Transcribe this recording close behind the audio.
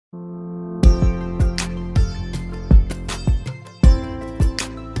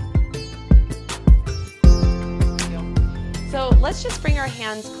let's just bring our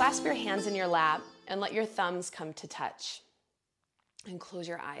hands, clasp your hands in your lap and let your thumbs come to touch. And close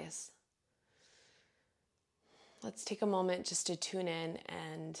your eyes. Let's take a moment just to tune in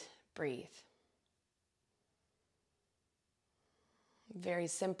and breathe. Very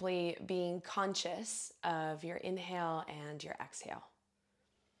simply being conscious of your inhale and your exhale.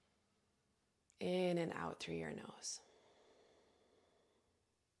 In and out through your nose.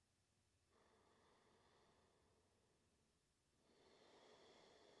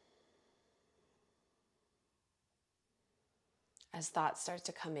 As thoughts start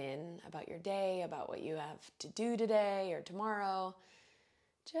to come in about your day, about what you have to do today or tomorrow,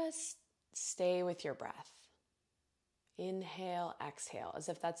 just stay with your breath. Inhale, exhale, as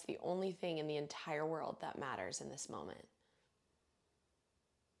if that's the only thing in the entire world that matters in this moment.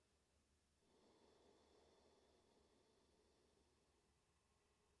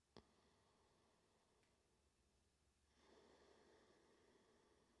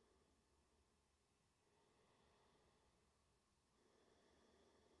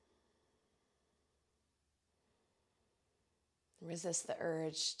 Resist the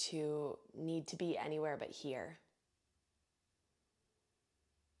urge to need to be anywhere but here.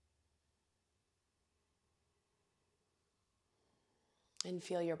 And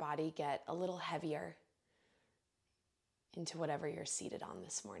feel your body get a little heavier into whatever you're seated on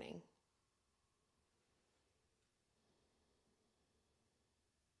this morning.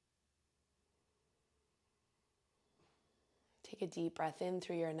 Take a deep breath in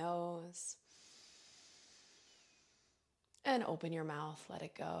through your nose. And open your mouth, let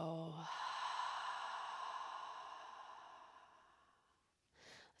it go.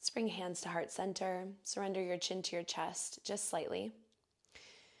 Let's bring hands to heart center. Surrender your chin to your chest just slightly.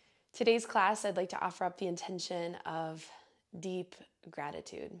 Today's class, I'd like to offer up the intention of deep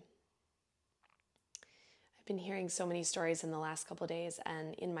gratitude. I've been hearing so many stories in the last couple of days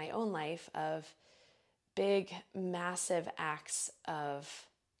and in my own life of big, massive acts of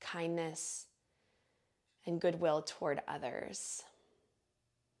kindness and goodwill toward others.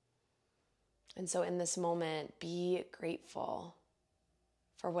 And so in this moment, be grateful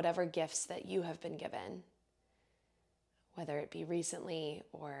for whatever gifts that you have been given, whether it be recently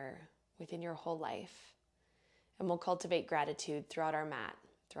or within your whole life. And we'll cultivate gratitude throughout our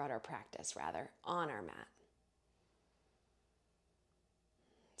practice, on our mat.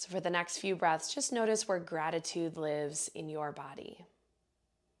 So for the next few breaths, just notice where gratitude lives in your body.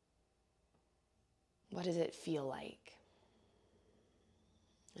 What does it feel like?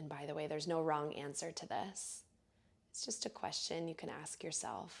 And by the way, there's no wrong answer to this. It's just a question you can ask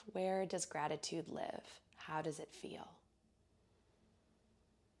yourself. Where does gratitude live? How does it feel?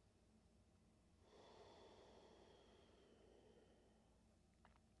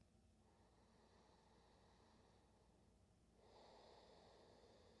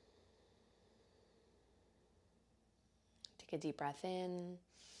 Take a deep breath in.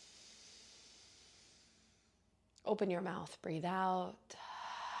 Open your mouth, breathe out.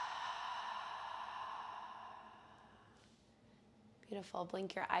 Beautiful,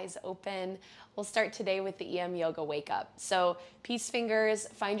 blink your eyes open. We'll start today with the EM Yoga Wake Up. So peace fingers,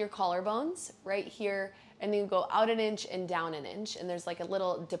 find your collarbones right here, and then go out an inch and down an inch. And there's like a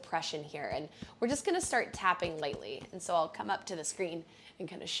little depression here. And we're just gonna start tapping lightly. And so I'll come up to the screen and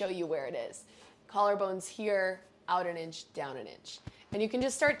kind of show you where it is. Collarbones here, out an inch, down an inch. And you can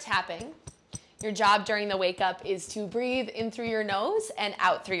just start tapping. Your job during the wake up is to breathe in through your nose and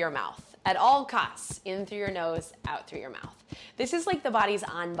out through your mouth. At all costs, in through your nose, out through your mouth. This is like the body's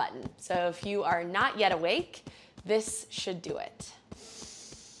on button. So if you are not yet awake, this should do it.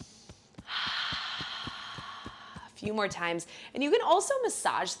 A few more times. And you can also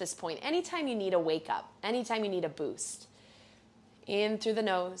massage this point anytime you need a wake up, anytime you need a boost. In through the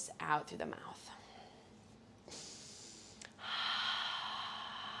nose, out through the mouth.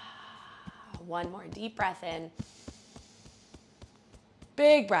 One more deep breath in.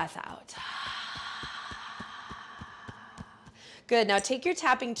 Big breath out. Good, now take your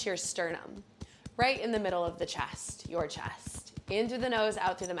tapping to your sternum, right in the middle of the chest, your chest. In through the nose,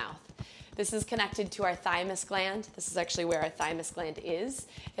 out through the mouth. This is connected to our thymus gland. This is actually where our thymus gland is.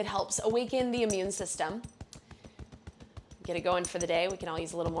 It helps awaken the immune system. Get it going for the day. We can all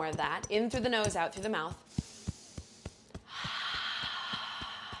use a little more of that. In through the nose, out through the mouth.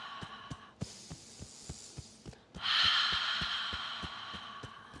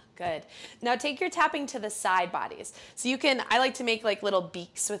 Good. Now take your tapping to the side bodies. So you can, I like to make like little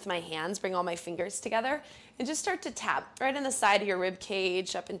beaks with my hands, bring all my fingers together, and just start to tap right on the side of your rib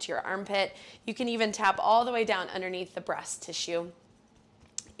cage, up into your armpit. You can even tap all the way down underneath the breast tissue.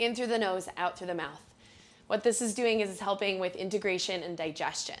 In through the nose, out through the mouth. What this is doing is it's helping with integration and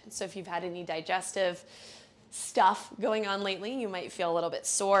digestion. So if you've had any digestive stuff going on lately, you might feel a little bit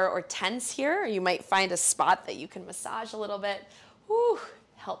sore or tense here, or you might find a spot that you can massage a little bit. Whew,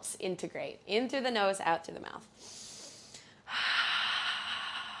 helps integrate in through the nose, out through the mouth.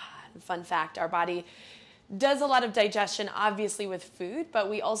 Fun fact, our body does a lot of digestion, obviously, with food, but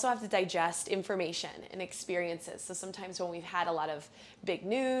we also have to digest information and experiences. So sometimes when we've had a lot of big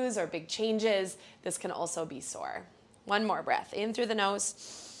news or big changes, this can also be sore. One more breath, in through the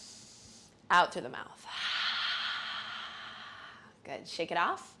nose, out through the mouth. Good, shake it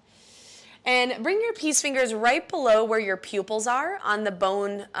off. And bring your peace fingers right below where your pupils are on the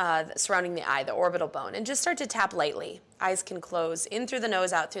bone surrounding the eye, the orbital bone, and just start to tap lightly. Eyes can close, in through the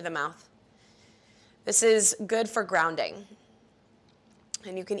nose, out through the mouth. This is good for grounding.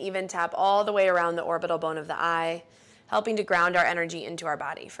 And you can even tap all the way around the orbital bone of the eye, helping to ground our energy into our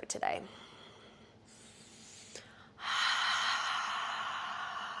body for today.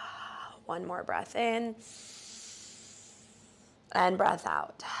 One more breath in and breath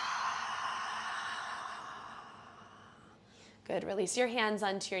out. Good. Release your hands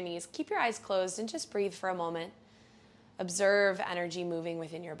onto your knees. Keep your eyes closed and just breathe for a moment. Observe energy moving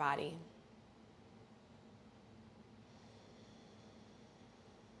within your body.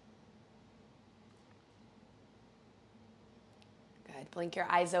 Good. Blink your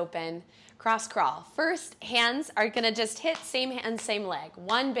eyes open. Cross crawl. First, hands are going to just hit same hand, same leg.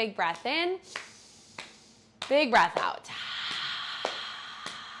 One big breath in. Big breath out.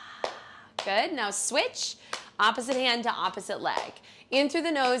 Good. Now switch. Opposite hand to opposite leg. In through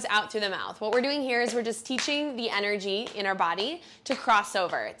the nose, out through the mouth. What we're doing here is we're just teaching the energy in our body to cross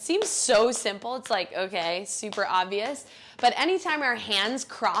over. It seems so simple. It's like, okay, super obvious. But anytime our hands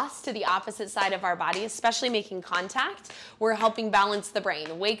cross to the opposite side of our body, especially making contact, we're helping balance the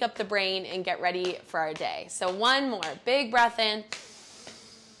brain, wake up the brain, and get ready for our day. So one more. Big breath in.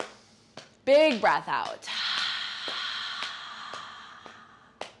 Big breath out.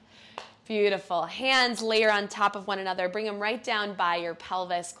 Beautiful. Hands layer on top of one another. Bring them right down by your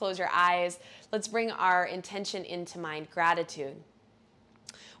pelvis. Close your eyes. Let's bring our intention into mind, gratitude.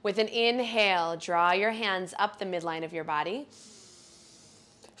 With an inhale, draw your hands up the midline of your body.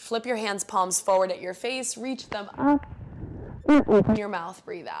 Flip your hands, palms forward at your face. Reach them up. Open your mouth.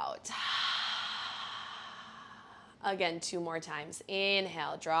 Breathe out. Again, 2 more times.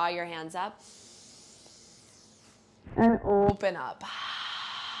 Inhale. Draw your hands up. And open up.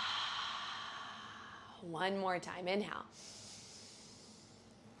 One more time. Inhale.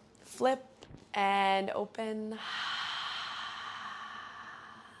 Flip and open.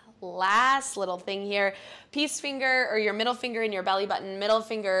 Last little thing here. Peace finger or your middle finger in your belly button, middle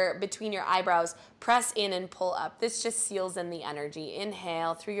finger between your eyebrows. Press in and pull up. This just seals in the energy.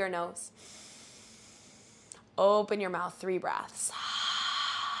 Inhale through your nose. Open your mouth. 3 breaths.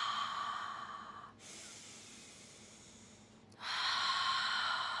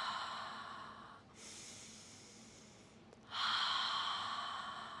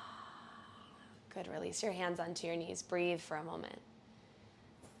 Good. Release your hands onto your knees. Breathe for a moment.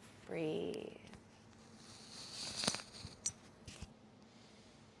 Breathe.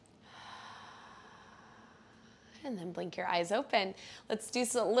 And then blink your eyes open. Let's do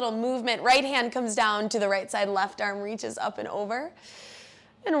a little movement. Right hand comes down to the right side. Left arm reaches up and over.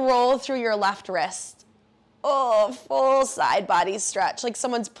 And roll through your left wrist. Oh, full side body stretch. Like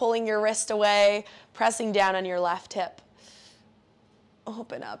someone's pulling your wrist away, pressing down on your left hip.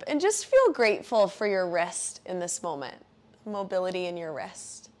 Open up and just feel grateful for your wrist in this moment. Mobility in your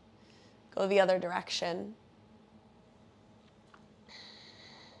wrist. Go the other direction.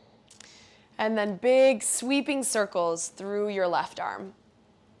 And then big sweeping circles through your left arm.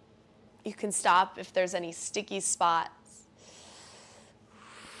 You can stop if there's any sticky spots.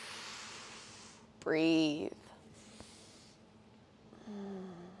 Breathe.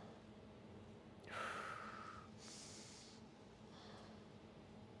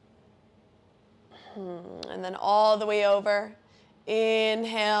 And then all the way over.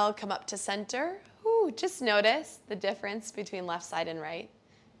 Inhale, come up to center. Ooh, just notice the difference between left side and right.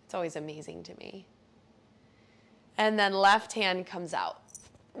 It's always amazing to me. And then left hand comes out.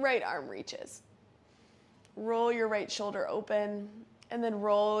 Right arm reaches. Roll your right shoulder open and then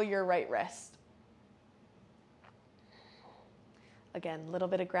roll your right wrist. Again, a little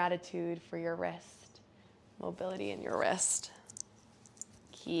bit of gratitude for your wrist. Mobility in your wrist.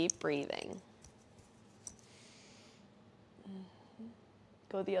 Keep breathing.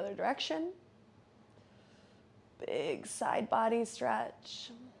 Go the other direction. Big side body stretch.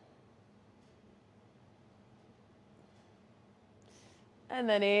 And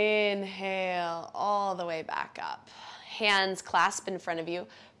then inhale all the way back up. Hands clasped in front of you.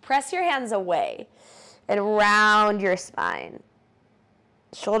 Press your hands away and round your spine.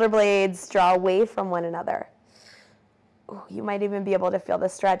 Shoulder blades draw away from one another. Ooh, you might even be able to feel the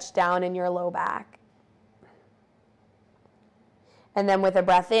stretch down in your low back. And then with a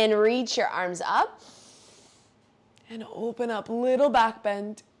breath in, reach your arms up and open up, little back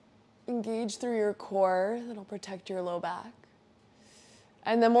bend. Engage through your core. That'll protect your low back.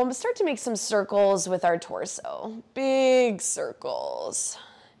 And then we'll start to make some circles with our torso. Big circles.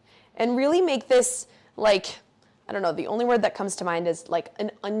 And really make this like, I don't know, the only word that comes to mind is like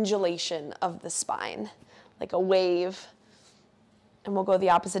an undulation of the spine, like a wave. And we'll go the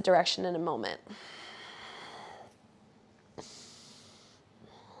opposite direction in a moment.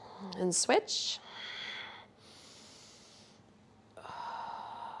 And switch.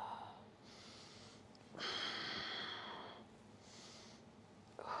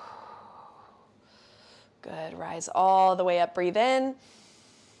 Good. Rise all the way up. Breathe in.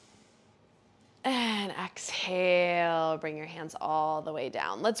 And exhale. Bring your hands all the way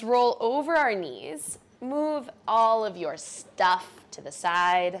down. Let's roll over our knees. Move all of your stuff to the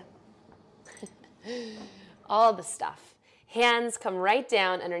side. All the stuff. Hands come right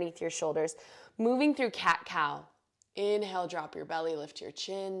down underneath your shoulders. Moving through cat-cow. Inhale, drop your belly, lift your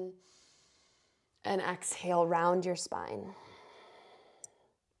chin. And exhale, round your spine.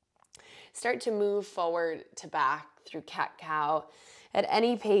 Start to move forward to back through cat-cow at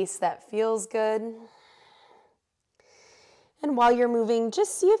any pace that feels good. And while you're moving,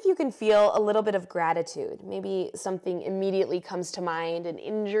 just see if you can feel a little bit of gratitude. Maybe something immediately comes to mind, an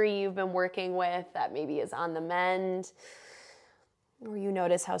injury you've been working with that maybe is on the mend. Or you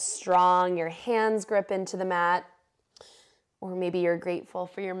notice how strong your hands grip into the mat. Or maybe you're grateful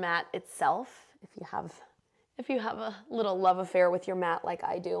for your mat itself, if you have a little love affair with your mat like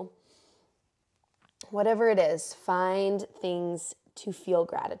I do. Whatever it is, find things to feel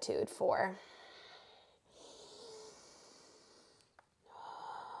gratitude for.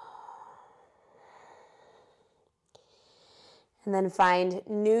 And then find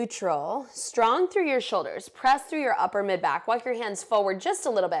neutral, strong through your shoulders. Press through your upper mid-back. Walk your hands forward just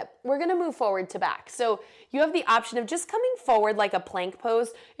a little bit. We're going to move forward to back. So you have the option of just coming forward like a plank pose.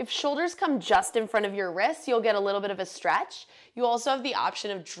 If shoulders come just in front of your wrists, you'll get a little bit of a stretch. You also have the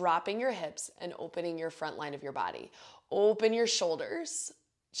option of dropping your hips and opening your front line of your body. Open your shoulders.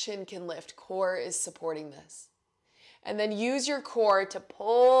 Chin can lift. Core is supporting this. And then use your core to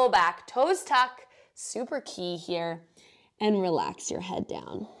pull back. Toes tuck. Super key here. And relax your head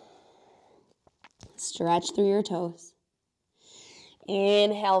down. Stretch through your toes.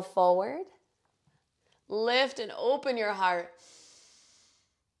 Inhale forward. Lift and open your heart.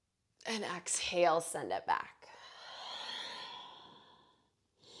 And exhale, send it back.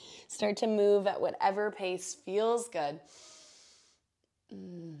 Start to move at whatever pace feels good.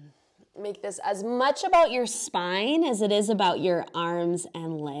 Make this as much about your spine as it is about your arms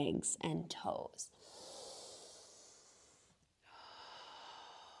and legs and toes.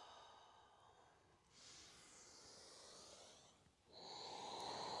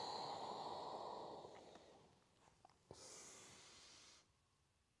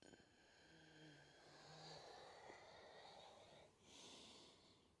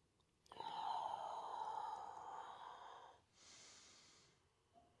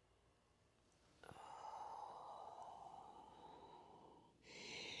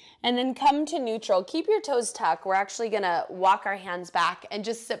 And then come to neutral. Keep your toes tucked. We're actually gonna walk our hands back and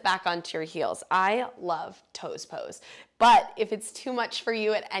just sit back onto your heels. I love toes pose. But if it's too much for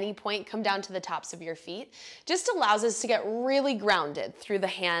you at any point, come down to the tops of your feet. Just allows us to get really grounded through the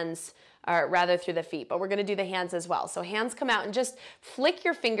hands, or rather through the feet, but we're gonna do the hands as well. So hands come out and just flick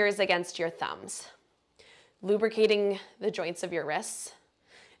your fingers against your thumbs, lubricating the joints of your wrists.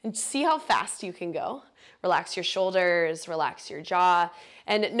 And see how fast you can go. Relax your shoulders, relax your jaw.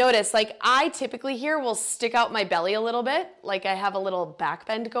 And notice, like I typically here will stick out my belly a little bit, like I have a little back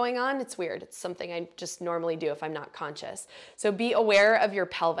bend going on. It's weird. It's something I just normally do if I'm not conscious. So be aware of your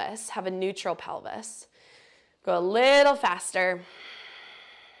pelvis. Have a neutral pelvis. Go a little faster.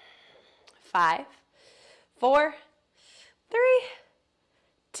 5, 4, 3,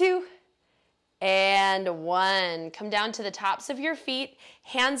 2, and 1. Come down to the tops of your feet.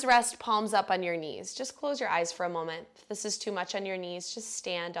 Hands rest, palms up on your knees. Just close your eyes for a moment. If this is too much on your knees, just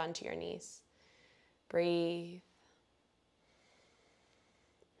stand onto your knees. Breathe.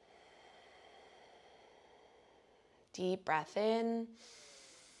 Deep breath in.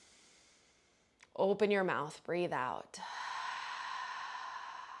 Open your mouth. Breathe out.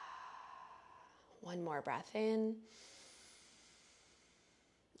 One more breath in.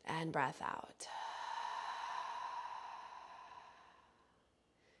 And breath out.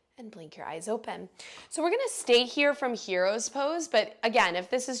 And blink your eyes open. So we're gonna stay here from hero's pose, but again, if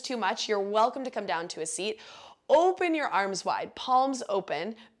this is too much, you're welcome to come down to a seat. Open your arms wide, palms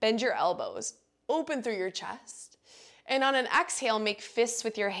open, bend your elbows, open through your chest. And on an exhale, make fists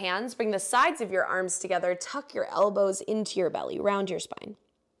with your hands, bring the sides of your arms together, tuck your elbows into your belly, round your spine.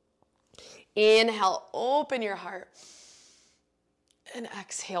 Inhale, open your heart. And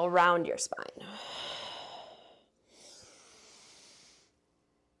exhale, round your spine.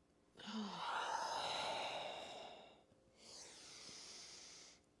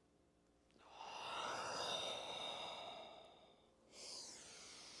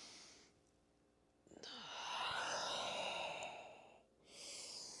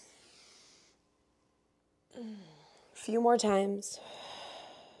 A few more times.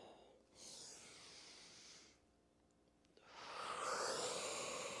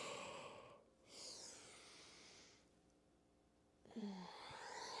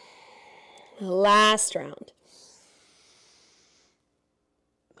 Last round.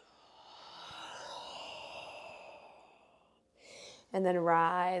 And then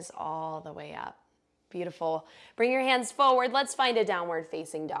rise all the way up. Beautiful. Bring your hands forward. Let's find a downward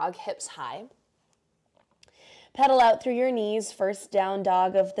facing dog, hips high. Pedal out through your knees, first down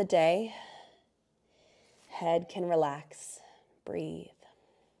dog of the day. Head can relax. Breathe.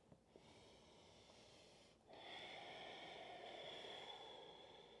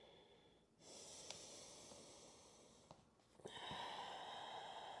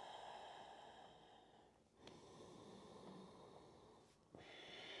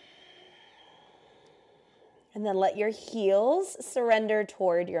 And then let your heels surrender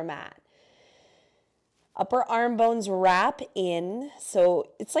toward your mat. Upper arm bones wrap in, so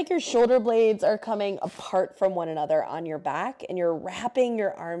it's like your shoulder blades are coming apart from one another on your back, and you're wrapping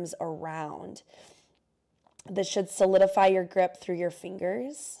your arms around. This should solidify your grip through your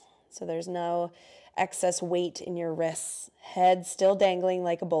fingers, so there's no excess weight in your wrists. Head still dangling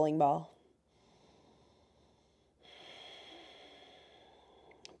like a bowling ball.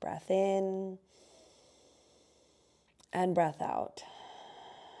 Breath in and breath out.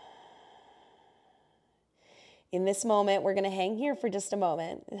 In this moment, we're going to hang here for just a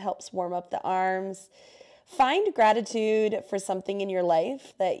moment. It helps warm up the arms. Find gratitude for something in your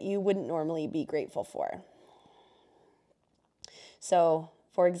life that you wouldn't normally be grateful for. So,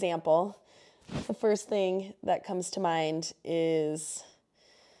 for example, the first thing that comes to mind is,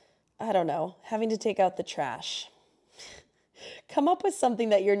 I don't know, having to take out the trash. Come up with something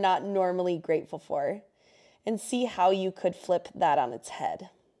that you're not normally grateful for and see how you could flip that on its head.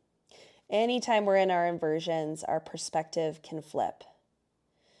 Anytime we're in our inversions, our perspective can flip.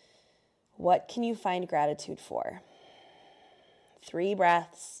 What can you find gratitude for? 3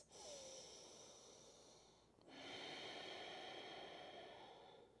 breaths.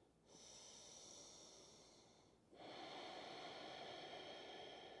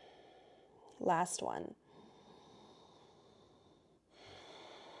 Last one.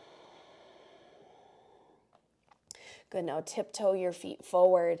 Good, now tiptoe your feet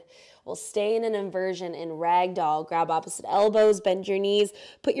forward. We'll stay in an inversion in ragdoll. Grab opposite elbows, bend your knees,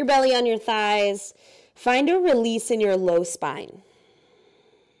 put your belly on your thighs. Find a release in your low spine.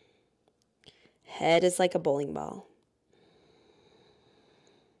 Head is like a bowling ball.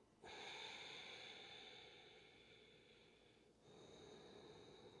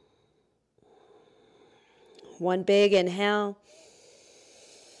 One big inhale.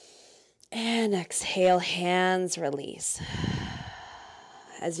 And exhale, hands release.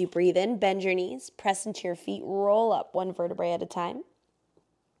 As you breathe in, bend your knees, press into your feet, roll up one vertebrae at a time.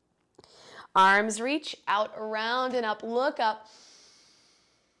 Arms reach out, around and up, look up.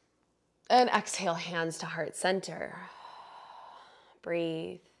 And exhale, hands to heart center.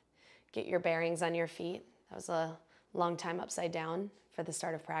 Breathe. Get your bearings on your feet. That was a long time upside down for the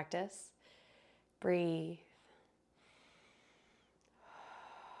start of practice. Breathe.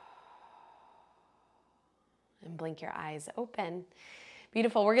 And blink your eyes open.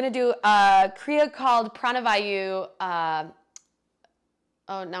 Beautiful. We're going to do a Kriya called Pranavayu. Oh,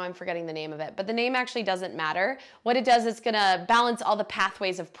 now I'm forgetting the name of it. But the name actually doesn't matter. What it does is going to balance all the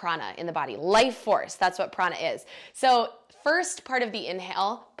pathways of prana in the body. Life force. That's what prana is. So first part of the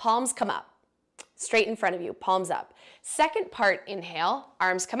inhale, palms come up. Straight in front of you, palms up. Second part, inhale,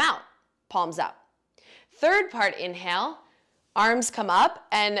 arms come out, palms up. Third part, inhale, arms come up,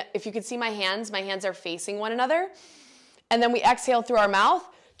 and if you could see my hands are facing one another. And then we exhale through our mouth,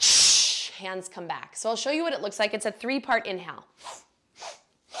 hands come back. So I'll show you what it looks like. It's a 3-part inhale.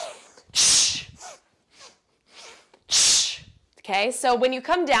 Okay, so when you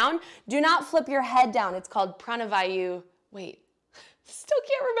come down, do not flip your head down. It's called pranavayu. Wait, still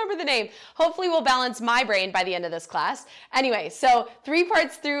can't remember the name. Hopefully we'll balance my brain by the end of this class. Anyway, so 3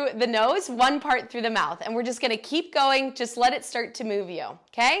 parts through the nose, 1 part through the mouth. And we're just gonna keep going. Just let it start to move you,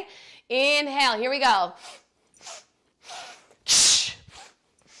 okay? Inhale, here we go.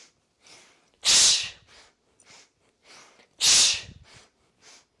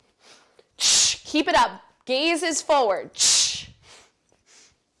 Keep it up. Gaze is forward.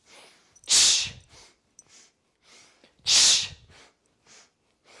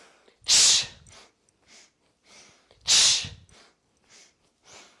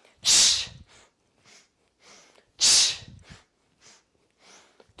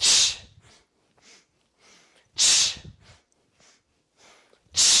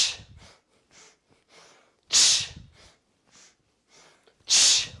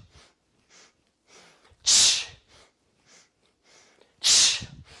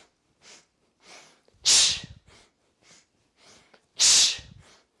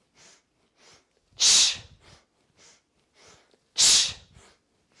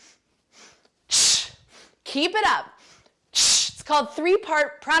 Keep it up. It's called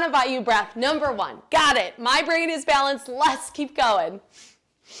 3-part pranavayu breath, number 1. Got it. My brain is balanced. Let's keep going.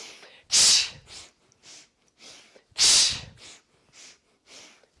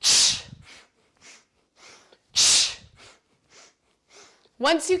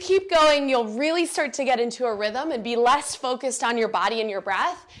 Once you keep going, you'll really start to get into a rhythm and be less focused on your body and your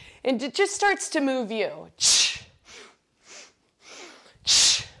breath, and it just starts to move you.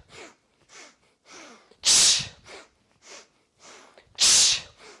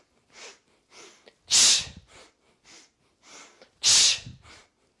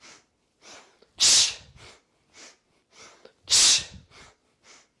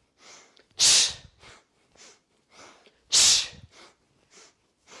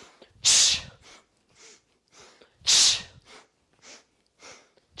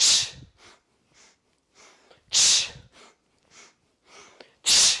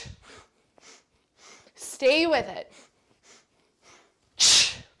 Stay with it.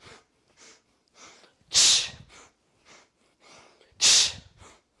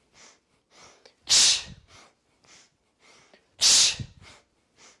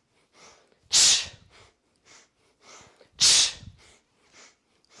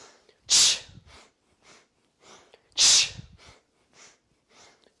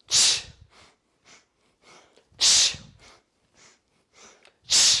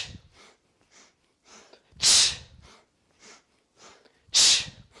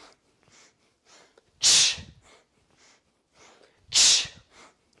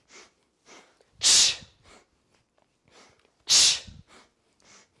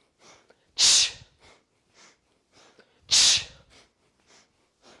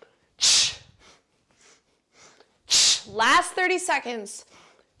 Last 30 seconds.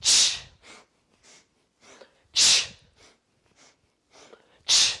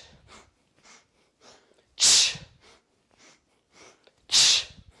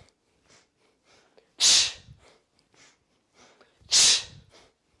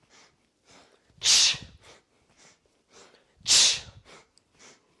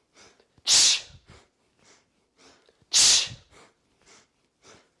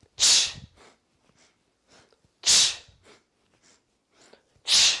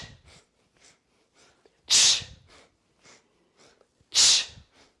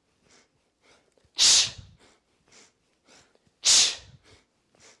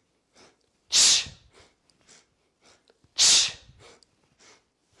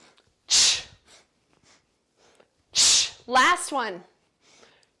 Last one.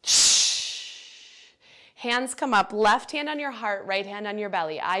 Hands come up, left hand on your heart, right hand on your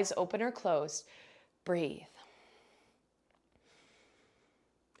belly, eyes open or closed. Breathe.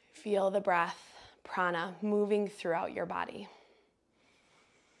 Feel the breath, prana, moving throughout your body.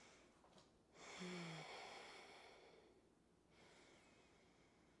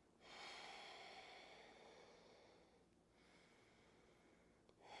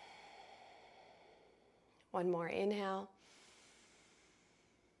 One more inhale.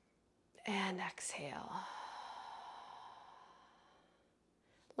 And exhale.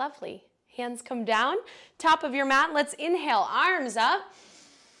 Lovely. Hands come down, top of your mat. Let's inhale, arms up.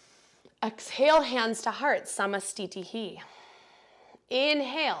 Exhale, hands to heart, samastitihi.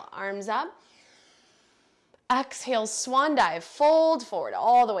 Inhale, arms up. Exhale, swan dive, fold forward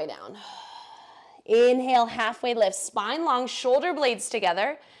all the way down. Inhale, halfway lift, spine long, shoulder blades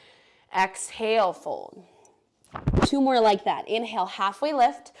together. Exhale, fold. 2 more like that. Inhale, halfway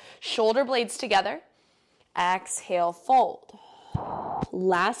lift, shoulder blades together. Exhale, fold.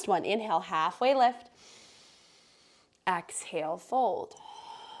 Last one. Inhale, halfway lift. Exhale, fold.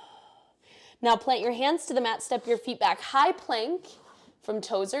 Now plant your hands to the mat, step your feet back. High plank from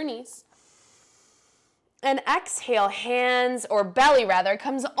toes or knees. And exhale, hands, or belly rather,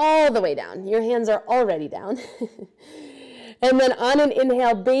 comes all the way down. Your hands are already down. And then on an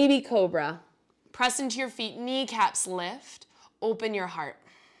inhale, baby cobra. Press into your feet, kneecaps lift. Open your heart.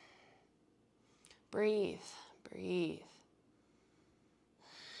 Breathe, breathe.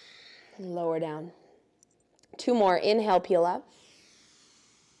 Lower down. 2 more. Inhale, peel up.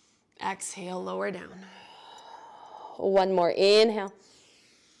 Exhale, lower down. 1 more. Inhale.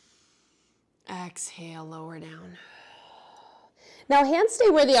 Exhale, lower down. Now hands stay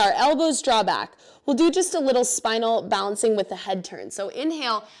where they are. Elbows draw back. We'll do just a little spinal balancing with the head turn. So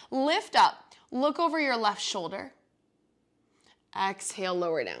inhale, lift up. Look over your left shoulder. Exhale,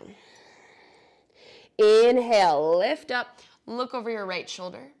 lower down. Inhale, lift up. Look over your right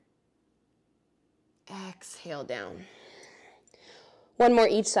shoulder. Exhale, down. 1 more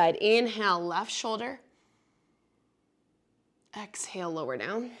each side. Inhale, left shoulder. Exhale, lower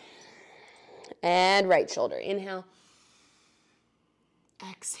down. And right shoulder. Inhale.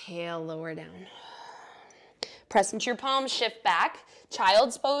 Exhale, lower down. Press into your palms, shift back.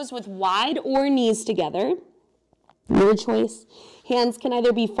 Child's pose with wide or knees together. Your choice. Hands can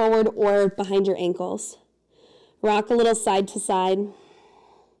either be forward or behind your ankles. Rock a little side to side.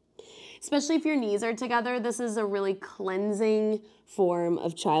 Especially if your knees are together, this is a really cleansing form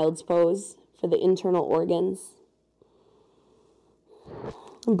of child's pose for the internal organs.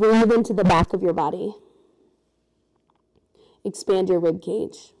 Breathe into the back of your body. Expand your rib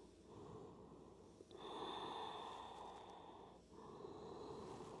cage.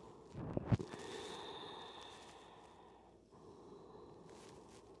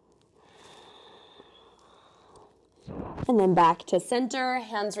 And then back to center,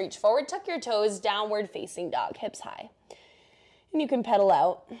 hands reach forward, tuck your toes, downward facing dog, hips high. And you can pedal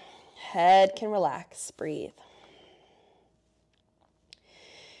out, head can relax, breathe.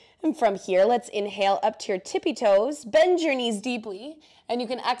 And from here, let's inhale up to your tippy toes, bend your knees deeply, and you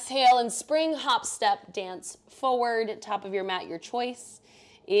can exhale and spring, hop, step, dance forward, top of your mat, your choice.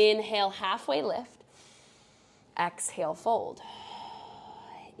 Inhale, halfway lift. Exhale, fold.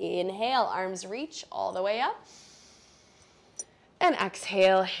 Inhale, arms reach all the way up. And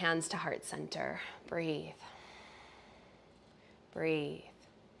exhale, hands to heart center. Breathe. Breathe.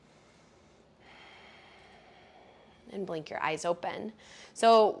 And blink your eyes open.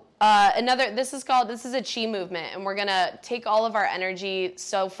 So this is a chi movement, and we're gonna take all of our energy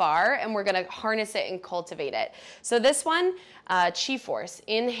so far and we're gonna harness it and cultivate it. So this one, chi force.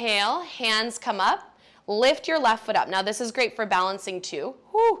 Inhale, hands come up, lift your left foot up. Now this is great for balancing too.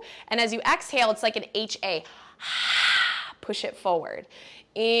 Whew. And as you exhale, it's like an HA. Push it forward.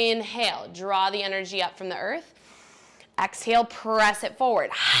 Inhale, draw the energy up from the earth. Exhale, press it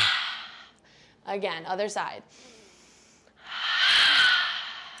forward. Again, other side.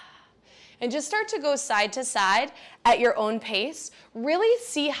 And just start to go side to side at your own pace. Really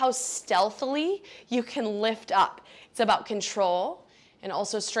see how stealthily you can lift up. It's about control and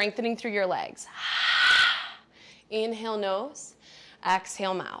also strengthening through your legs. Inhale, nose.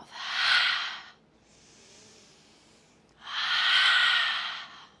 Exhale, mouth.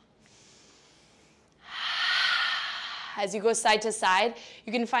 As you go side to side,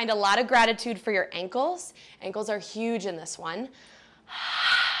 you can find a lot of gratitude for your ankles. Ankles are huge in this one.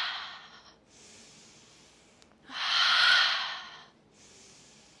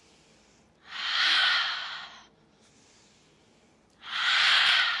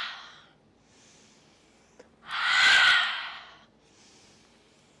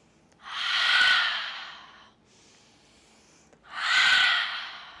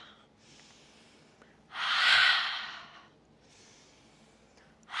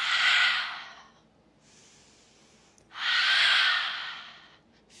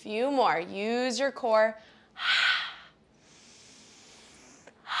 Few more. Use your core.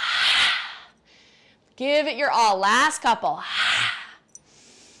 Give it your all. Last couple.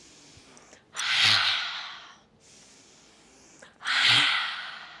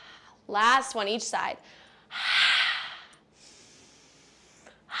 Last one each side.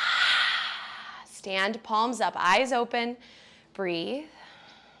 Stand, palms up, eyes open. Breathe.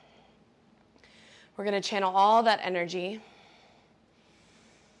 We're going to channel all that energy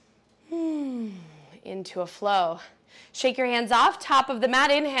into a flow. Shake your hands off, top of the mat.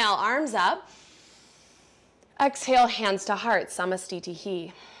 Inhale, arms up. Exhale, hands to heart,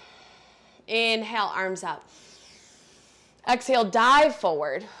 samastitihi. Inhale, arms up. Exhale, dive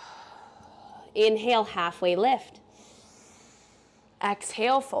forward. Inhale, halfway lift.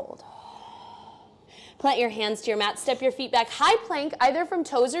 Exhale, fold. Plant your hands to your mat. Step your feet back. High plank, either from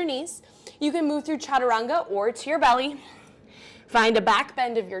toes or knees. You can move through chaturanga or to your belly. Find a back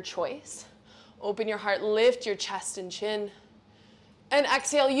bend of your choice. Open your heart, lift your chest and chin. And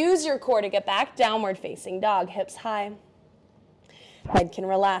exhale, use your core to get back. Downward facing dog, hips high. Head can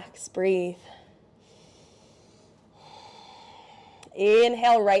relax, breathe.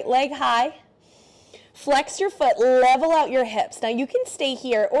 Inhale, right leg high. Flex your foot, level out your hips. Now you can stay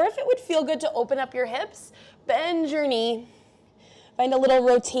here, or if it would feel good to open up your hips, bend your knee. Find a little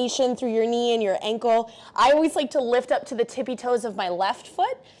rotation through your knee and your ankle. I always like to lift up to the tippy toes of my left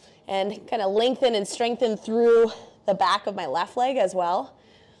foot and kind of lengthen and strengthen through the back of my left leg as well.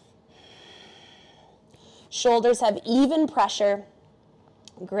 Shoulders have even pressure.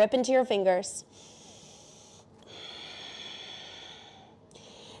 Grip into your fingers.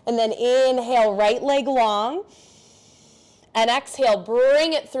 And then inhale, right leg long. And exhale,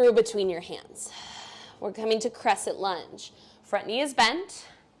 bring it through between your hands. We're coming to crescent lunge. Front knee is bent.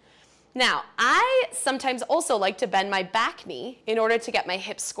 Now, I sometimes also like to bend my back knee in order to get my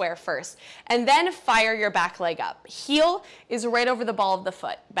hips square first, and then fire your back leg up. Heel is right over the ball of the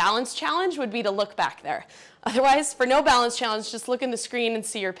foot. Balance challenge would be to look back there. Otherwise, for no balance challenge, just look in the screen and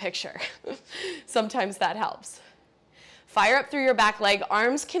see your picture. Sometimes that helps. Fire up through your back leg.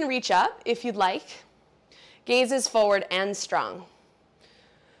 Arms can reach up if you'd like. Gaze is forward and strong.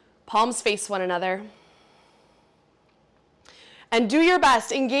 Palms face one another. And do your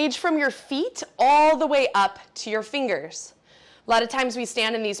best. Engage from your feet all the way up to your fingers. A lot of times we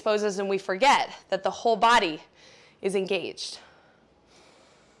stand in these poses and we forget that the whole body is engaged.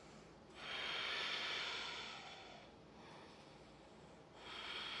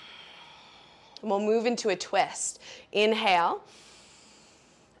 And we'll move into a twist. Inhale.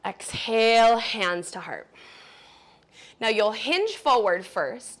 Exhale, hands to heart. Now you'll hinge forward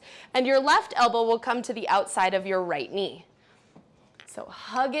first, and your left elbow will come to the outside of your right knee. So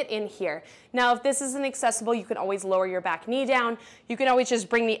hug it in here. Now, if this isn't accessible, you can always lower your back knee down. You can always just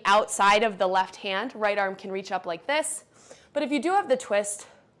bring the outside of the left hand. Right arm can reach up like this. But if you do have the twist,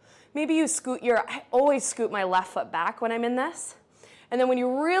 maybe you scoot I always scoot my left foot back when I'm in this. And then when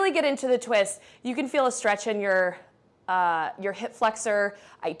you really get into the twist, you can feel a stretch in your hip flexor,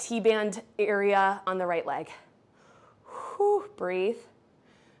 IT band area on the right leg. Whew, breathe.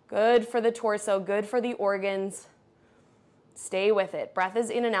 Good for the torso, good for the organs. Stay with it. Breath is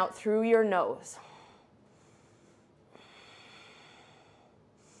in and out through your nose.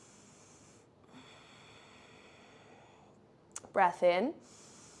 Breath in.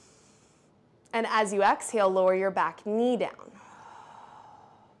 And as you exhale, lower your back knee down.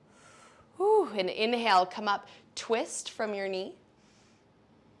 Whew, and inhale, come up, twist from your knee.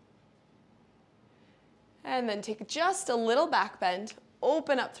 And then take just a little back bend,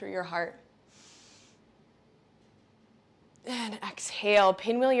 open up through your heart. And exhale,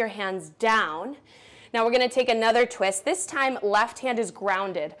 pinwheel your hands down. Now we're going to take another twist. This time, left hand is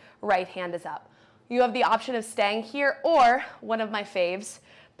grounded, right hand is up. You have the option of staying here, or one of my faves,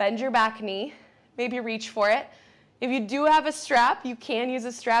 bend your back knee, maybe reach for it. If you do have a strap, you can use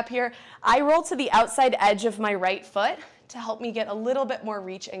a strap here. I roll to the outside edge of my right foot to help me get a little bit more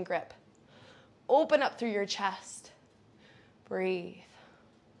reach and grip. Open up through your chest. Breathe.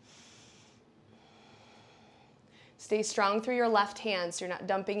 Stay strong through your left hand so you're not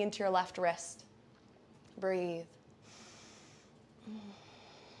dumping into your left wrist. Breathe.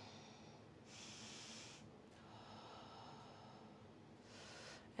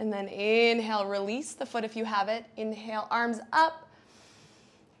 And then inhale, release the foot if you have it. Inhale, arms up.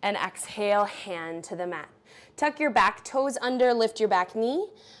 And exhale, hand to the mat. Tuck your back toes under, lift your back knee.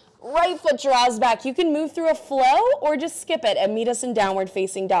 Right foot draws back. You can move through a flow or just skip it and meet us in downward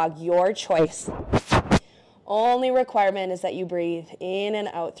facing dog. Your choice. Only requirement is that you breathe in and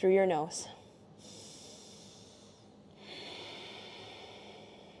out through your nose.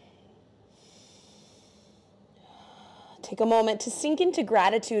 Take a moment to sink into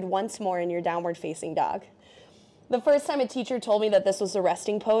gratitude once more in your downward facing dog. The first time a teacher told me that this was a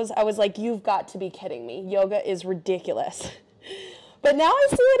resting pose, I was like, you've got to be kidding me. Yoga is ridiculous. But now I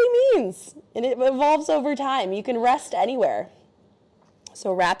see what he means, and it evolves over time. You can rest anywhere.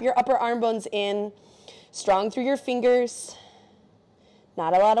 So wrap your upper arm bones in, strong through your fingers,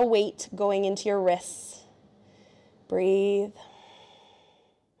 not a lot of weight going into your wrists. Breathe.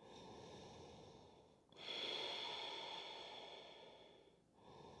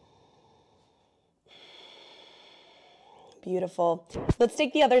 Beautiful. Let's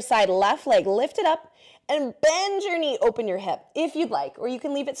take the other side. Left leg, lift it up and bend your knee, open your hip if you'd like, or you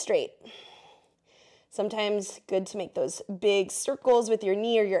can leave it straight. Sometimes good to make those big circles with your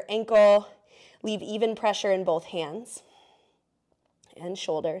knee or your ankle. Leave even pressure in both hands and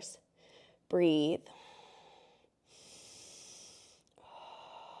shoulders. Breathe.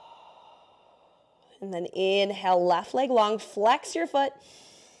 And then inhale, left leg long, flex your foot.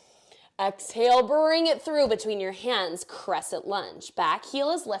 Exhale, bring it through between your hands, crescent lunge. Back heel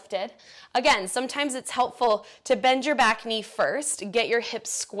is lifted. Again, sometimes it's helpful to bend your back knee first, get your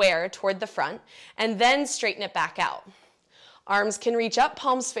hips square toward the front, and then straighten it back out. Arms can reach up,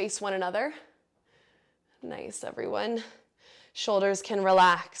 palms face one another. Nice, everyone. Shoulders can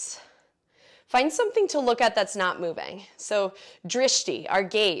relax. Find something to look at that's not moving. So drishti, our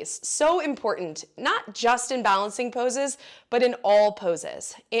gaze, so important, not just in balancing poses, but in all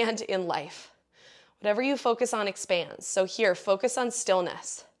poses and in life. Whatever you focus on expands. So here, focus on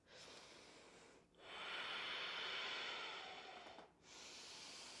stillness.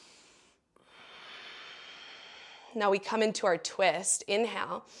 Now we come into our twist.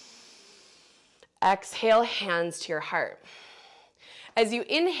 Inhale. Exhale, hands to your heart. As you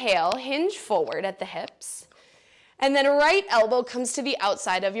inhale, hinge forward at the hips, and then right elbow comes to the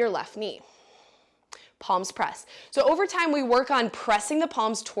outside of your left knee. Palms press. So over time, we work on pressing the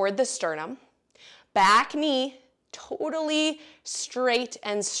palms toward the sternum. Back knee, totally straight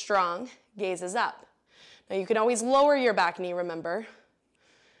and strong. Gaze is up. Now you can always lower your back knee, remember.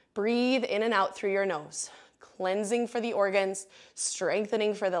 Breathe in and out through your nose. Cleansing for the organs,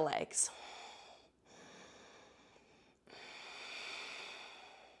 strengthening for the legs.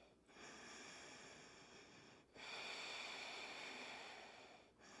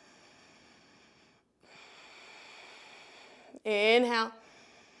 Inhale.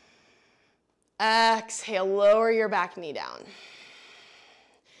 Exhale, lower your back knee down.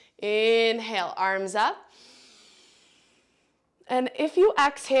 Inhale, arms up. And if you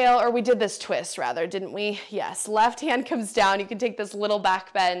exhale, or we did this twist rather, didn't we? Yes, left hand comes down. You can take this little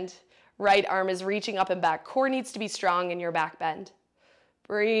back bend. Right arm is reaching up and back. Core needs to be strong in your back bend.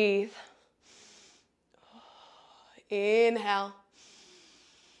 Breathe. Inhale.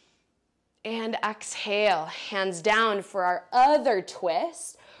 And exhale, hands down for our other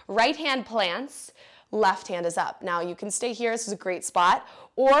twist. Right hand plants, left hand is up. Now you can stay here, this is a great spot,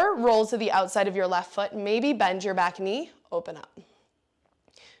 or roll to the outside of your left foot, maybe bend your back knee, open up.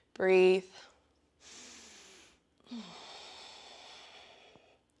 Breathe.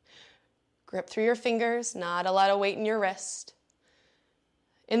 Grip through your fingers, not a lot of weight in your wrist.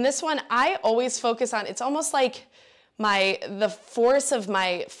 In this one, I always focus on, it's almost like the force of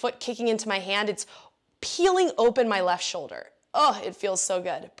my foot kicking into my hand, it's peeling open my left shoulder. Oh, it feels so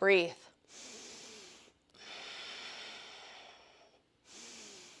good. Breathe.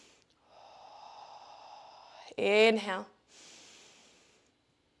 Inhale.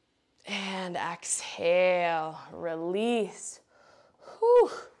 And exhale. Release. Whew.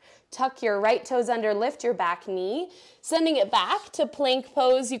 Tuck your right toes under, lift your back knee. Sending it back to plank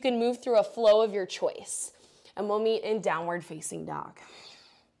pose. You can move through a flow of your choice. And we'll meet in downward facing dog.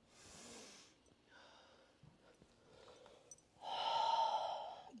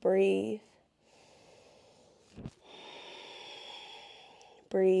 Breathe.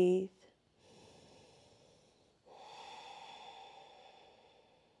 Breathe.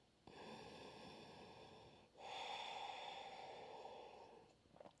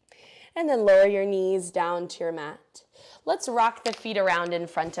 And then lower your knees down to your mat. Let's rock the feet around in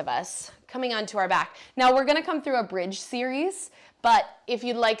front of us, coming onto our back. Now we're gonna come through a bridge series, but if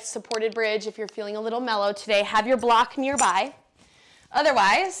you'd like supported bridge, if you're feeling a little mellow today, have your block nearby.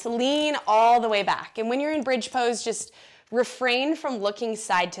 Otherwise, lean all the way back. And when you're in bridge pose, just refrain from looking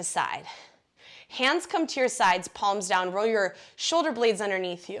side to side. Hands come to your sides, palms down, roll your shoulder blades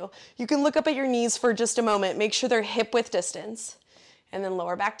underneath you. You can look up at your knees for just a moment, make sure they're hip width distance, and then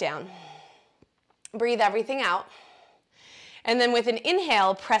lower back down. Breathe everything out. And then with an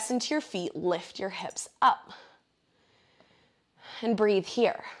inhale, press into your feet, lift your hips up. And breathe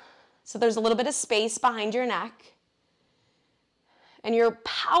here. So there's a little bit of space behind your neck. And you're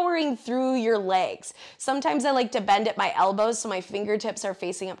powering through your legs. Sometimes I like to bend at my elbows so my fingertips are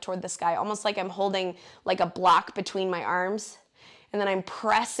facing up toward the sky, almost like I'm holding like a block between my arms. And then I'm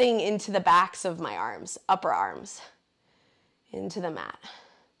pressing into the backs of my arms, upper arms, into the mat.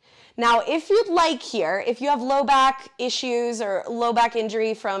 Now, if you'd like here, if you have low back issues or low back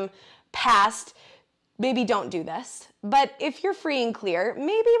injury from past, maybe don't do this. But if you're free and clear,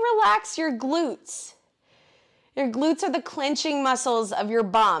 maybe relax your glutes. Your glutes are the clenching muscles of your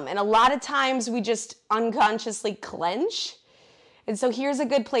bum. And a lot of times we just unconsciously clench. And so here's a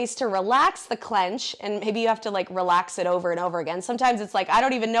good place to relax the clench, and maybe you have to like relax it over and over again. Sometimes it's like, I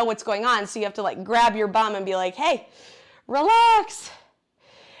don't even know what's going on, so you have to like grab your bum and be like, hey, relax.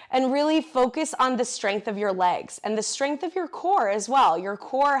 And really focus on the strength of your legs and the strength of your core as well. Your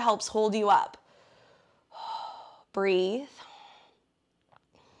core helps hold you up. Breathe.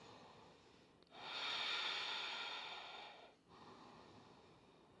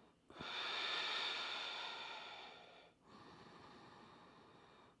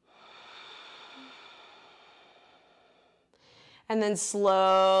 And then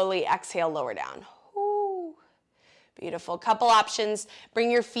slowly exhale, lower down. Ooh, beautiful. Couple options. Bring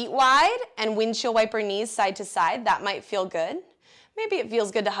your feet wide and windshield wiper knees side to side. That might feel good. Maybe it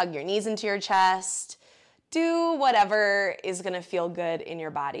feels good to hug your knees into your chest. Do whatever is going to feel good in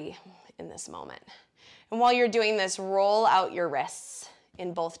your body in this moment. And while you're doing this, roll out your wrists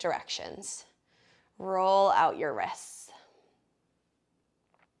in both directions. Roll out your wrists.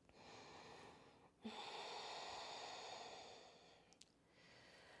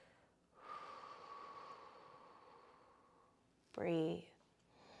 Breathe.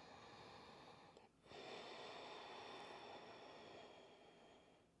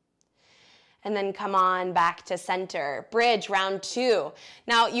 And then come on back to center. Bridge, round 2.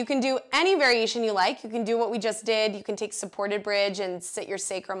 Now you can do any variation you like. You can do what we just did. You can take supported bridge and sit your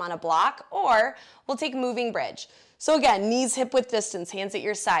sacrum on a block, or we'll take moving bridge. So again, knees hip width distance, hands at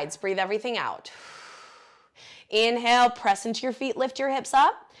your sides. Breathe everything out. Inhale, press into your feet, lift your hips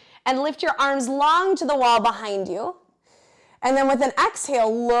up, and lift your arms long to the wall behind you. And then with an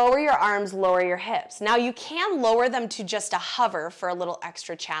exhale, lower your arms, lower your hips. Now you can lower them to just a hover for a little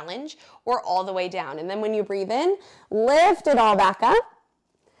extra challenge, or all the way down. And then when you breathe in, lift it all back up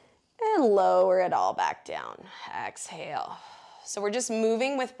and lower it all back down. Exhale. So we're just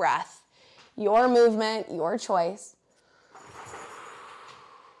moving with breath. Your movement, your choice.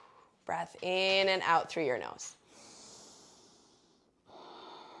 Breath in and out through your nose.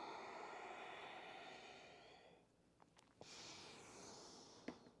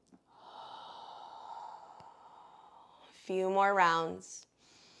 Few more rounds.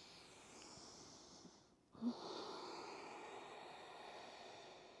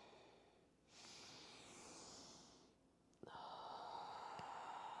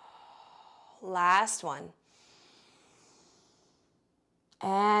 Last one.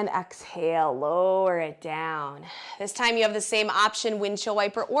 And exhale, lower it down. This time you have the same option, windshield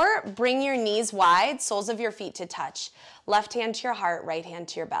wiper, or bring your knees wide, soles of your feet to touch. Left hand to your heart, right hand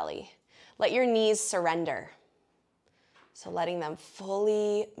to your belly. Let your knees surrender. So letting them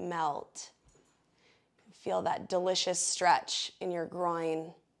fully melt. Feel that delicious stretch in your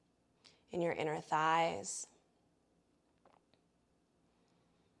groin, in your inner thighs.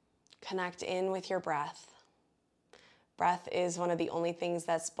 Connect in with your breath. Breath is one of the only things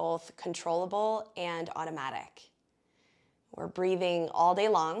that's both controllable and automatic. We're breathing all day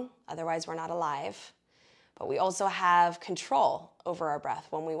long, otherwise we're not alive. But we also have control over our breath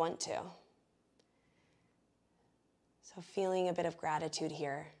when we want to. So feeling a bit of gratitude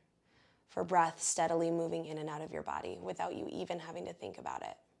here for breath steadily moving in and out of your body without you even having to think about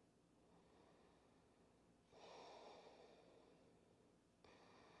it.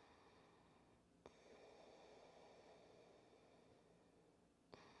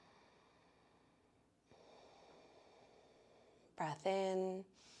 Breath in.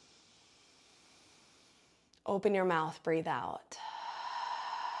 Open your mouth, breathe out.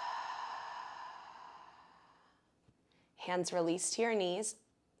 Hands release to your knees.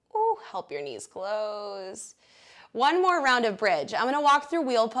 Ooh, help your knees close. One more round of bridge. I'm gonna walk through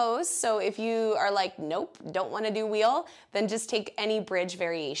wheel pose, so if you are like, nope, don't wanna do wheel, then just take any bridge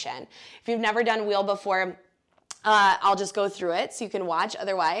variation. If you've never done wheel before, I'll just go through it so you can watch.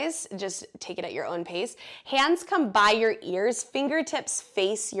 Otherwise, just take it at your own pace. Hands come by your ears, fingertips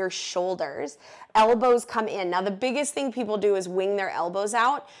face your shoulders, elbows come in. Now, the biggest thing people do is wing their elbows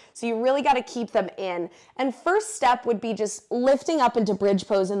out, so you really got to keep them in. And first step would be just lifting up into bridge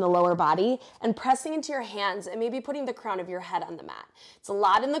pose in the lower body and pressing into your hands and maybe putting the crown of your head on the mat. It's a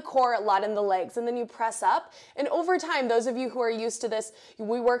lot in the core, a lot in the legs, and then you press up. And over time, those of you who are used to this,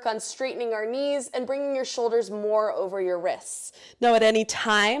 we work on straightening our knees and bringing your shoulders more over your wrists. Now, at any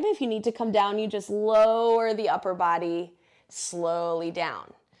time, if you need to come down, you just lower the upper body slowly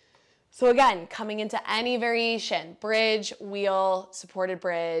down. So again, coming into any variation, bridge, wheel, supported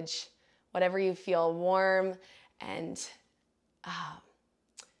bridge, whatever you feel warm and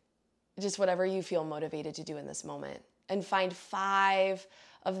just whatever you feel motivated to do in this moment. And find 5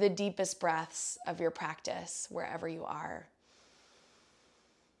 of the deepest breaths of your practice wherever you are.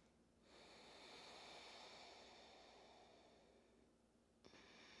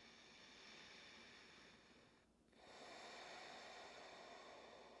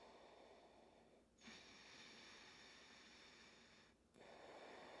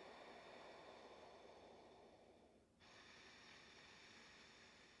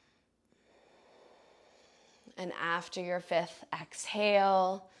 And after your 5th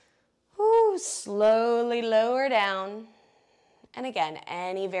exhale, whoo, slowly lower down. And again,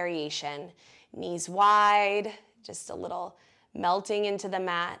 any variation. Knees wide, just a little melting into the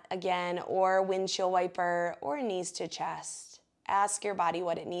mat again, or windshield wiper, or knees to chest. Ask your body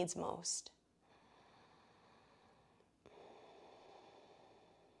what it needs most.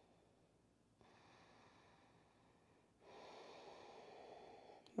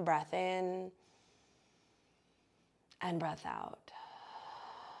 Breath in and breath out.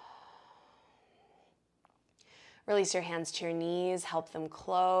 Release your hands to your knees, help them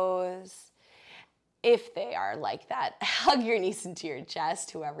close. If they are like that, hug your knees into your chest,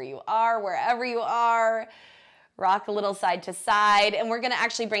 whoever you are, wherever you are. Rock a little side to side, and we're gonna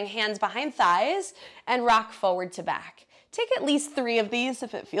actually bring hands behind thighs and rock forward to back. Take at least 3 of these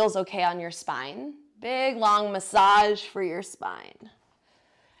if it feels okay on your spine. Big, long massage for your spine.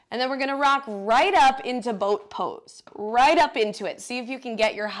 And then we're gonna rock right up into boat pose, right up into it. See if you can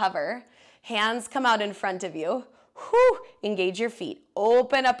get your hover. Hands come out in front of you. Whew. Engage your feet.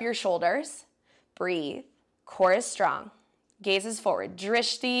 Open up your shoulders. Breathe. Core is strong. Gaze is forward.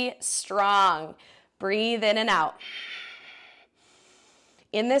 Drishti, strong. Breathe in and out.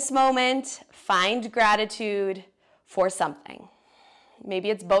 In this moment, find gratitude for something. Maybe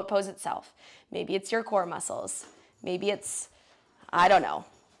it's boat pose itself. Maybe it's your core muscles. Maybe it's, I don't know.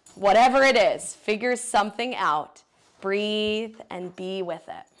 Whatever it is, figure something out. Breathe and be with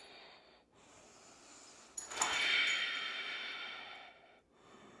it.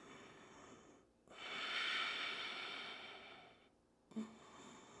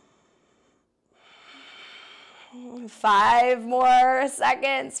 Five more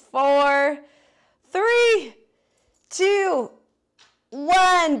seconds. 4, 3, 2,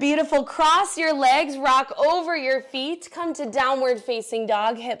 1. Beautiful. Cross your legs, rock over your feet. Come to downward facing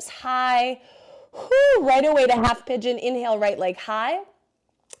dog, hips high. Whew, right away to half pigeon. Inhale, right leg high.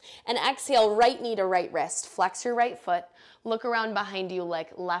 And exhale, right knee to right wrist. Flex your right foot. Look around behind you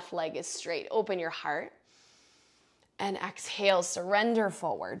like left leg is straight. Open your heart. And exhale, surrender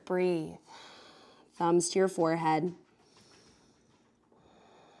forward. Breathe. Thumbs to your forehead.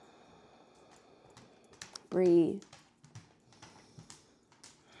 Breathe.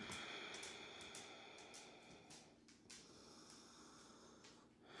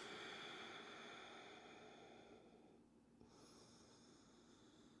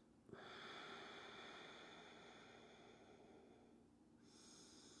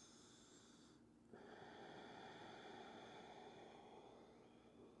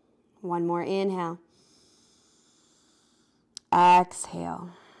 One more inhale.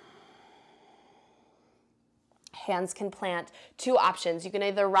 Exhale. Hands can plant. 2 options. You can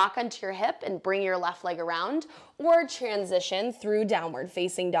either rock onto your hip and bring your left leg around, or transition through downward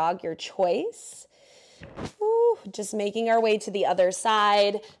facing dog, your choice. Ooh, just making our way to the other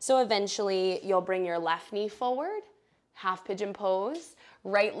side. So eventually you'll bring your left knee forward, half pigeon pose.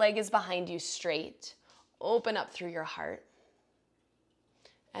 Right leg is behind you straight. Open up through your heart.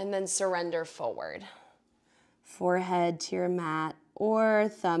 And then surrender forward. Forehead to your mat or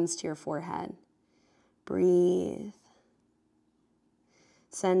thumbs to your forehead. Breathe.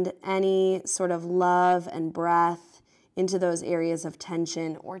 Send any sort of love and breath into those areas of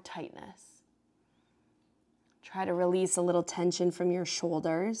tension or tightness. Try to release a little tension from your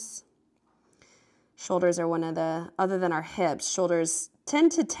shoulders. Shoulders are one of the, other than our hips, shoulders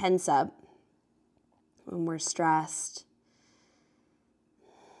tend to tense up when we're stressed.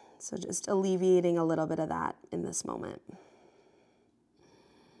 So just alleviating a little bit of that in this moment.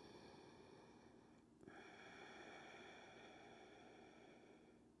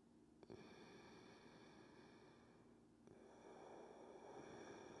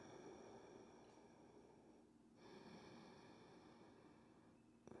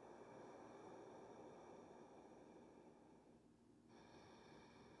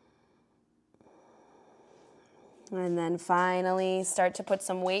 And then finally, start to put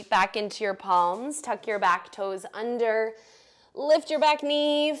some weight back into your palms. Tuck your back toes under. Lift your back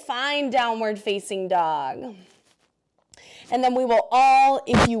knee. Find downward facing dog. And then we will all,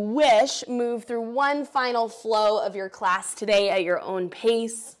 if you wish, move through one final flow of your class today at your own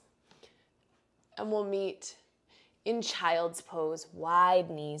pace. And we'll meet in child's pose. Wide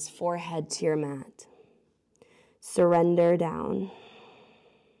knees, forehead to your mat. Surrender down.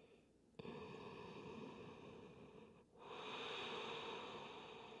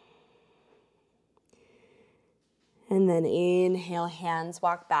 And then inhale, hands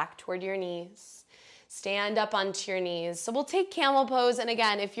walk back toward your knees. Stand up onto your knees. So we'll take camel pose. And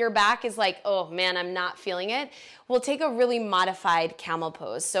again, if your back is like, oh man, I'm not feeling it, we'll take a really modified camel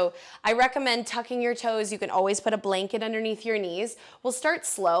pose. So I recommend tucking your toes. You can always put a blanket underneath your knees. We'll start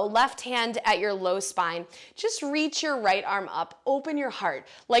slow. Left hand at your low spine. Just reach your right arm up. Open your heart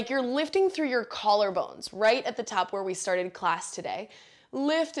like you're lifting through your collarbones right at the top where we started class today.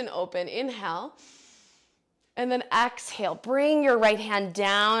 Lift and open. Inhale. And then exhale, bring your right hand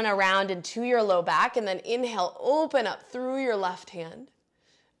down, around, into your low back. And then inhale, open up through your left hand.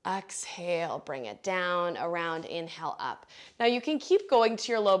 Exhale, bring it down, around, inhale, up. Now you can keep going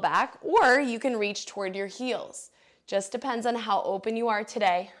to your low back, or you can reach toward your heels. Just depends on how open you are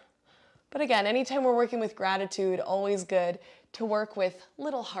today. But again, anytime we're working with gratitude, always good to work with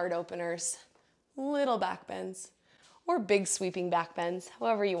little heart openers, little back bends, or big sweeping back bends,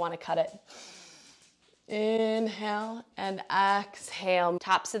 however you want to cut it. Inhale and exhale.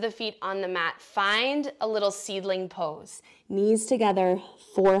 Tops of the feet on the mat. Find a little seedling pose. Knees together,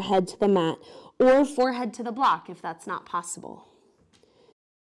 forehead to the mat, or forehead to the block if that's not possible.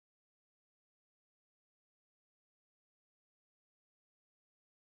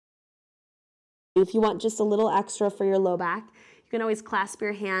 If you want just a little extra for your low back, you can always clasp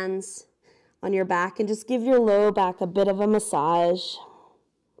your hands on your back and just give your low back a bit of a massage.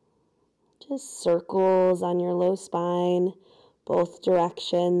 Just circles on your low spine, both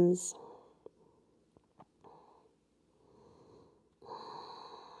directions.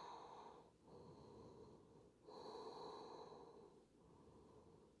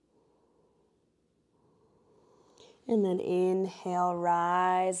 And then inhale,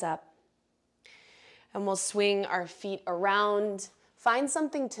 rise up. And we'll swing our feet around. Find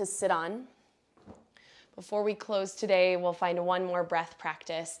something to sit on. Before we close today, we'll find one more breath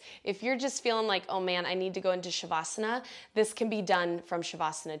practice. If you're just feeling like, oh man, I need to go into Shavasana, this can be done from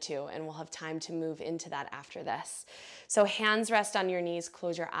Shavasana too, and we'll have time to move into that after this. So hands rest on your knees,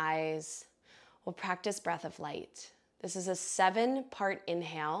 close your eyes. We'll practice breath of light. This is a 7-part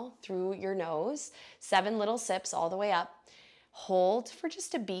inhale through your nose, 7 little sips all the way up. Hold for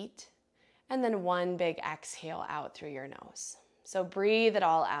just a beat, and then 1 big exhale out through your nose. So breathe it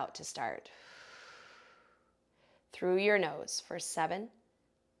all out to start. Through your nose for 7,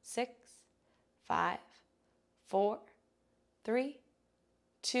 6, 5, 4, 3,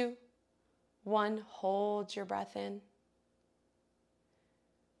 2, 1. Hold your breath in.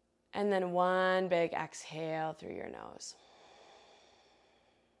 And then 1 big exhale through your nose.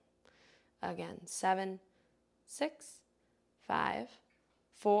 Again, 7, 6, 5,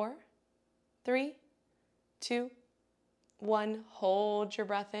 4, 3, 2, 1. Hold your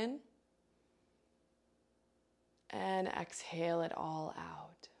breath in. And exhale it all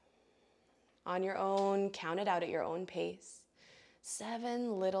out. On your own, count it out at your own pace.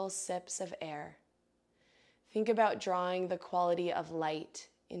 7 little sips of air. Think about drawing the quality of light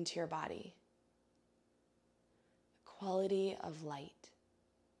into your body. The quality of light.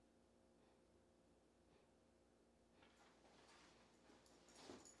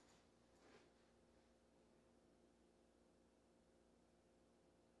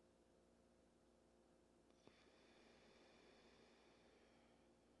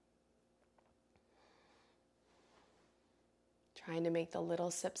 Trying to make the little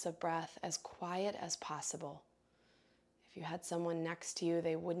sips of breath as quiet as possible. If you had someone next to you,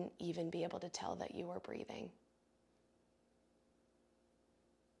 they wouldn't even be able to tell that you were breathing.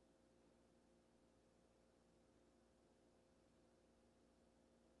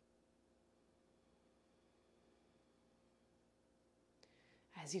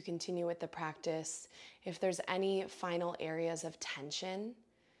 As you continue with the practice, if there's any final areas of tension,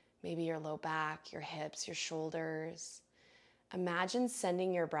 maybe your low back, your hips, your shoulders, imagine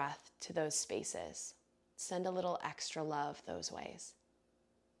sending your breath to those spaces. Send a little extra love those ways.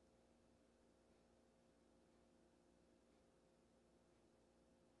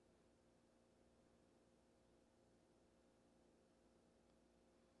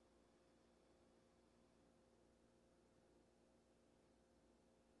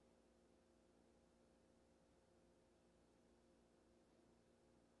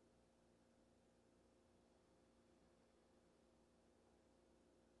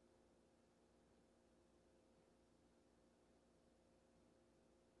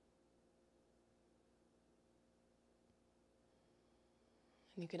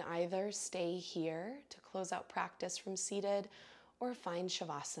 You can either stay here to close out practice from seated or find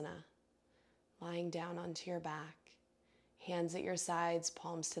Shavasana, lying down onto your back, hands at your sides,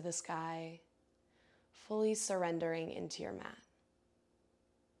 palms to the sky, fully surrendering into your mat.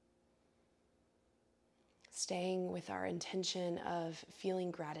 Staying with our intention of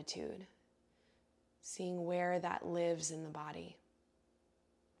feeling gratitude, seeing where that lives in the body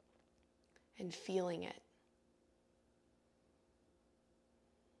and feeling it.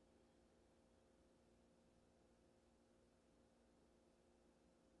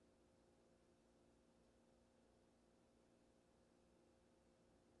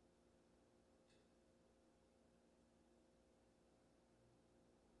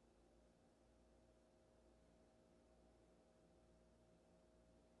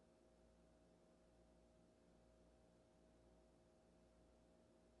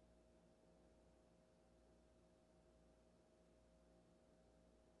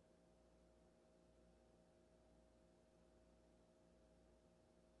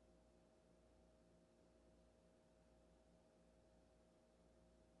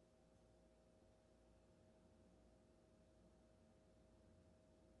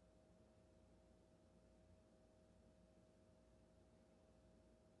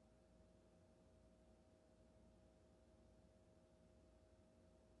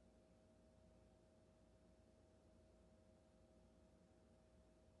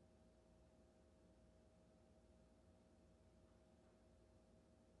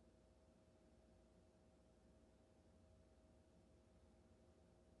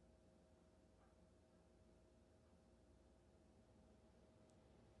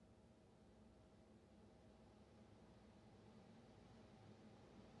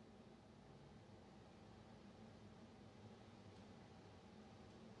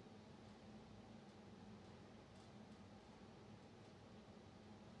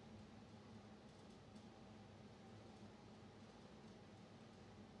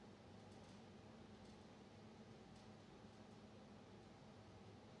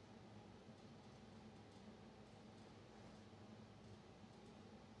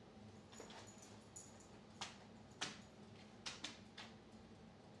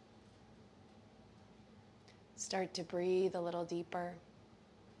 Start to breathe a little deeper.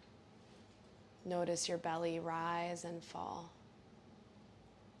 Notice your belly rise and fall.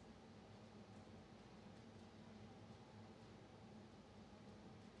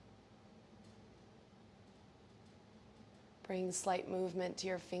 Bring slight movement to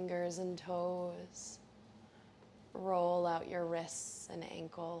your fingers and toes. Roll out your wrists and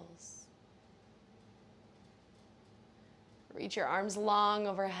ankles. Reach your arms long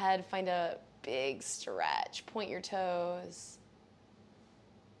overhead. Find a big stretch. Point your toes.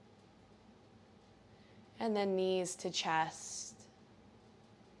 And then knees to chest.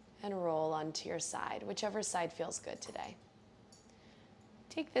 And roll onto your side, whichever side feels good today.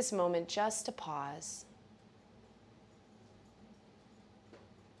 Take this moment just to pause.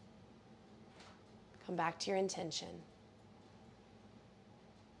 Come back to your intention.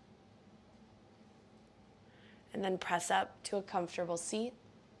 And then press up to a comfortable seat.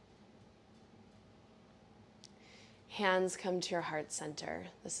 Hands come to your heart center.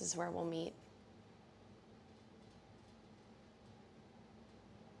 This is where we'll meet.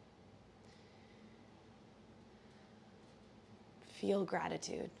 Feel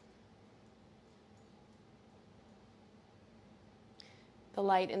gratitude. The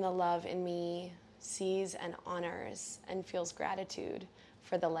light and the love in me sees and honors and feels gratitude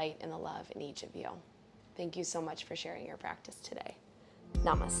for the light and the love in each of you. Thank you so much for sharing your practice today.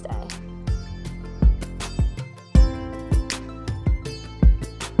 Namaste.